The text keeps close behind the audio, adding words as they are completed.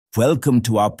Welcome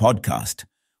to our podcast,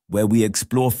 where we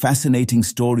explore fascinating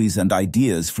stories and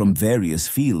ideas from various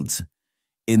fields.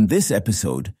 In this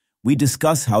episode, we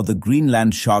discuss how the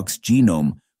Greenland shark's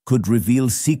genome could reveal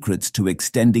secrets to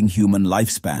extending human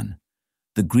lifespan.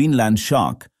 The Greenland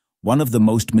shark, one of the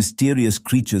most mysterious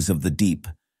creatures of the deep,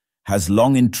 has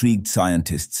long intrigued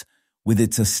scientists with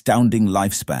its astounding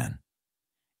lifespan.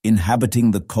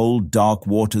 Inhabiting the cold, dark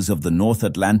waters of the North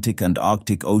Atlantic and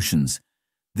Arctic Oceans,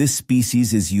 this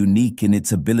species is unique in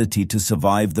its ability to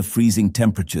survive the freezing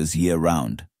temperatures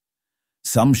year-round.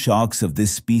 Some sharks of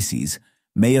this species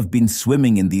may have been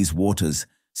swimming in these waters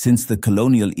since the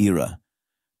colonial era,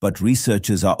 but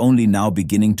researchers are only now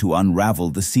beginning to unravel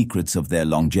the secrets of their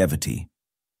longevity.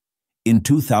 In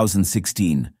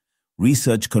 2016,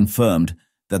 research confirmed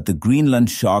that the Greenland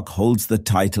shark holds the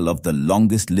title of the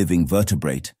longest living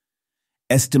vertebrate.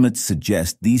 Estimates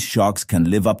suggest these sharks can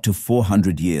live up to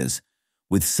 400 years,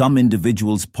 with some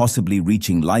individuals possibly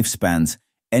reaching lifespans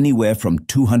anywhere from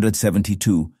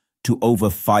 272 to over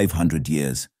 500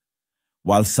 years.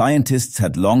 While scientists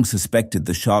had long suspected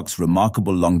the shark's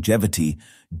remarkable longevity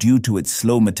due to its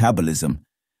slow metabolism,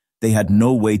 they had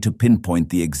no way to pinpoint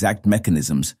the exact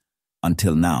mechanisms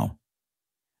until now.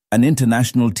 An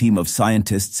international team of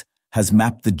scientists has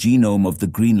mapped the genome of the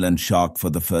Greenland shark for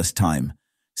the first time,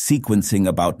 sequencing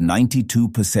about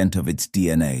 92% of its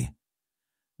DNA.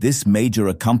 This major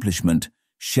accomplishment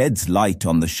sheds light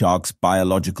on the shark's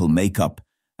biological makeup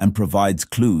and provides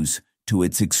clues to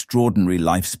its extraordinary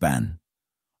lifespan.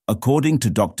 According to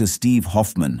Dr. Steve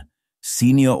Hoffman,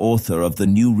 senior author of the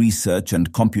new research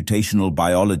and computational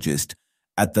biologist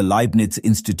at the Leibniz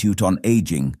Institute on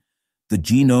Aging, the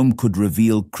genome could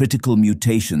reveal critical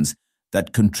mutations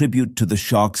that contribute to the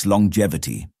shark's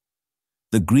longevity.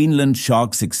 The Greenland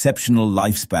shark's exceptional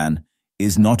lifespan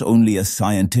is not only a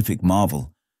scientific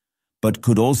marvel, but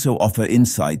could also offer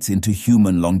insights into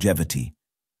human longevity.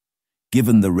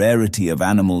 Given the rarity of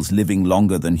animals living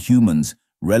longer than humans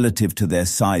relative to their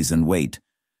size and weight,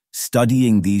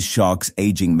 studying these sharks'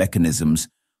 aging mechanisms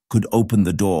could open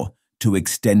the door to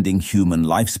extending human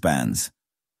lifespans.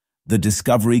 The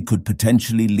discovery could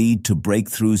potentially lead to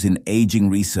breakthroughs in aging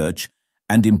research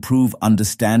and improve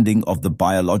understanding of the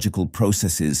biological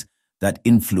processes that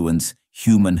influence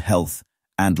human health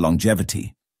and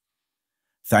longevity.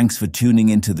 Thanks for tuning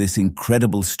into this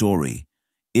incredible story.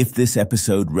 If this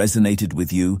episode resonated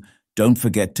with you, don't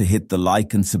forget to hit the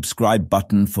like and subscribe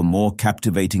button for more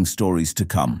captivating stories to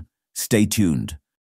come. Stay tuned.